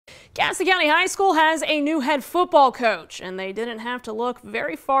Gadsden County High School has a new head football coach, and they didn't have to look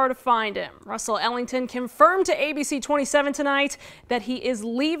very far to find him. Russell Ellington confirmed to ABC 27 tonight that he is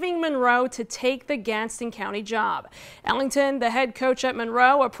leaving Munroe to take the Gadsden County job. Ellington, the head coach at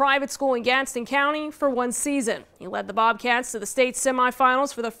Munroe, a private school in Gadsden County, for one season. He led the Bobcats to the state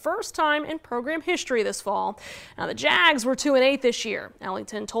semifinals for the first time in program history this fall. Now, the Jags were 2-8 this year.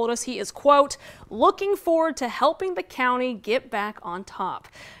 Ellington told us he is, quote, looking forward to helping the county get back on top.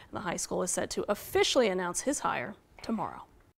 The high school is set to officially announce his hire tomorrow.